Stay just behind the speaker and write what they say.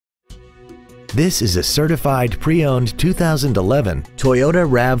This is a certified pre-owned 2011 Toyota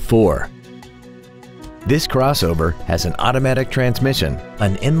RAV4. This crossover has an automatic transmission,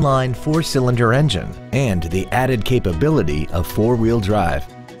 an inline 4-cylinder engine, and the added capability of 4-wheel drive.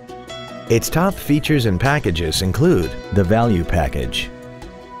 Its top features and packages include the value package,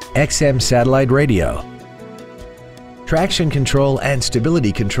 XM satellite radio, traction control and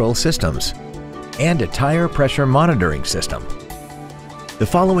stability control systems, and a tire pressure monitoring system. The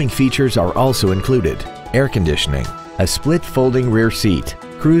following features are also included: air conditioning, a split folding rear seat,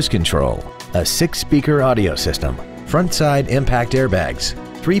 cruise control, a 6-speaker audio system, front side impact airbags,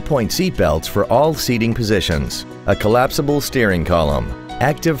 3-point seat belts for all seating positions, a collapsible steering column,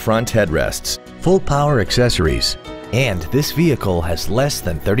 active front headrests, full power accessories, and this vehicle has less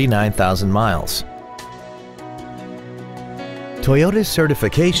than 39,000 miles. Toyota's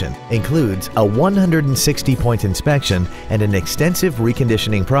certification includes a 160-point inspection and an extensive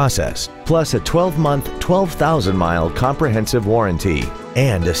reconditioning process, plus a 12-month, 12,000-mile comprehensive warranty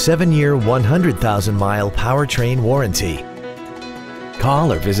and a 7-year, 100,000-mile powertrain warranty.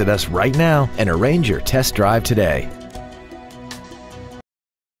 Call or visit us right now and arrange your test drive today.